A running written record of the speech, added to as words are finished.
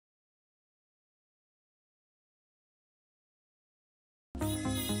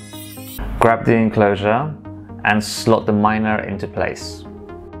Grab the enclosure and slot the miner into place.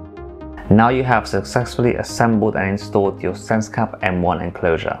 Now you have successfully assembled and installed your SenseCAP M1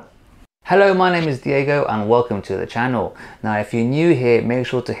 enclosure. Hello, my name is Diego and welcome to the channel. Now if you're new here, make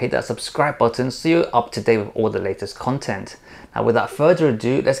sure to hit that subscribe button so you're up to date with all the latest content. Now without further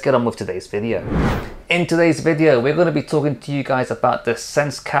ado, let's get on with today's video. In today's video, we're going to be talking to you guys about the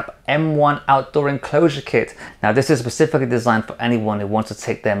SenseCAP M1 outdoor enclosure kit. Now this is specifically designed for anyone who wants to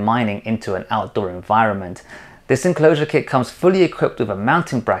take their mining into an outdoor environment. This enclosure kit comes fully equipped with a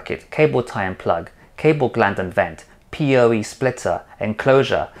mounting bracket, cable tie and plug, cable gland and vent, PoE splitter,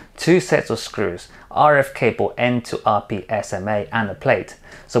 enclosure, 2 sets of screws, RF cable N to RP SMA and a plate.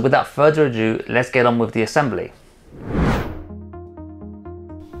 So without further ado, let's get on with the assembly.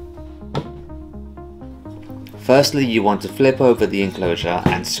 Firstly, you want to flip over the enclosure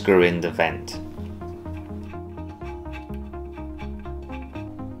and screw in the vent.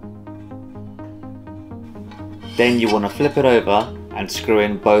 Then you want to flip it over and screw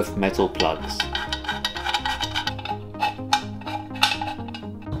in both metal plugs.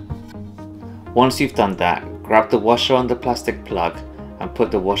 Once you've done that, grab the washer on the plastic plug and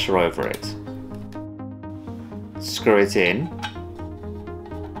put the washer over it. Screw it in.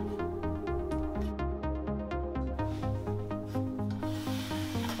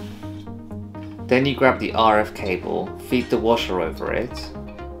 Then you grab the RF cable, feed the washer over it,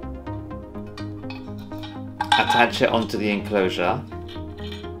 attach it onto the enclosure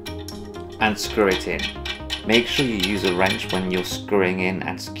and screw it in. Make sure you use a wrench when you're screwing in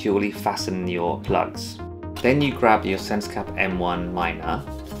and securely fasten your plugs. Then you grab your SenseCAP M1 miner,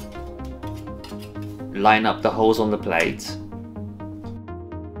 line up the holes on the plate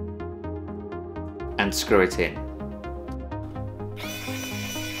and screw it in.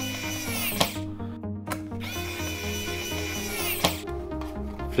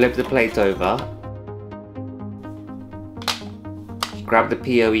 Flip the plate over, grab the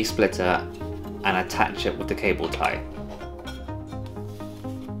PoE splitter and attach it with the cable tie.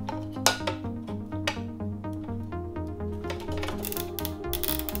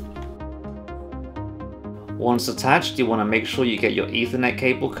 Once attached, you want to make sure you get your Ethernet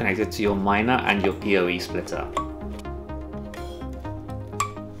cable connected to your miner and your PoE splitter.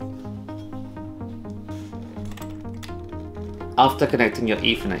 After connecting your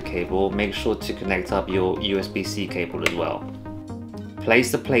Ethernet cable, make sure to connect up your USB-C cable as well.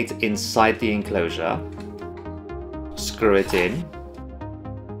 Place the plate inside the enclosure, screw it in.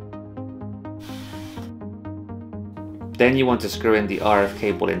 Then you want to screw in the RF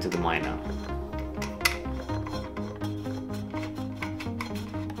cable into the miner.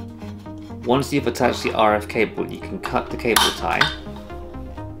 Once you've attached the RF cable, you can cut the cable tie.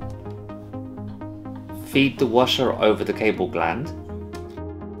 Feed the washer over the cable gland.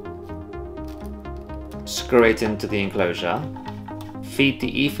 Screw it into the enclosure. Feed the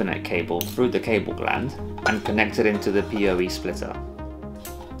Ethernet cable through the cable gland and connect it into the PoE splitter.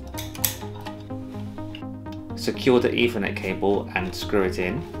 Secure the Ethernet cable and screw it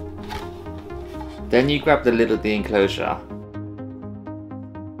in. Then you grab the lid of the enclosure.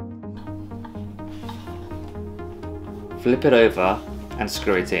 Flip it over and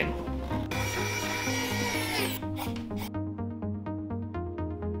screw it in.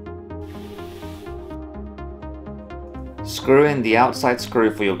 Screw in the outside screw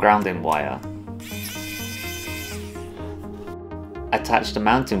for your grounding wire. Attach the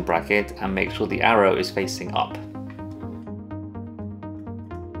mounting bracket and make sure the arrow is facing up.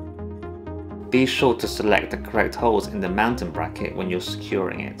 Be sure to select the correct holes in the mounting bracket when you're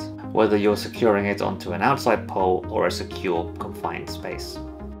securing it, whether you're securing it onto an outside pole or a secure confined space.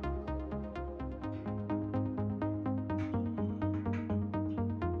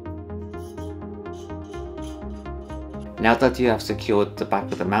 Now that you have secured the back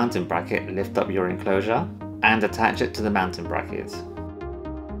of the mounting bracket, lift up your enclosure and attach it to the mounting bracket.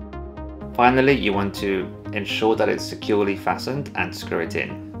 Finally, you want to ensure that it's securely fastened and screw it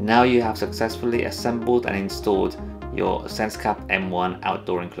in. Now you have successfully assembled and installed your SenseCAP M1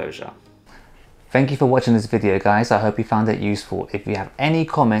 outdoor enclosure. Thank you for watching this video, guys. I hope you found it useful. If you have any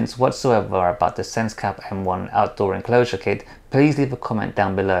comments whatsoever about the SenseCAP M1 outdoor enclosure kit, please leave a comment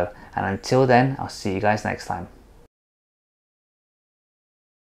down below. And until then, I'll see you guys next time.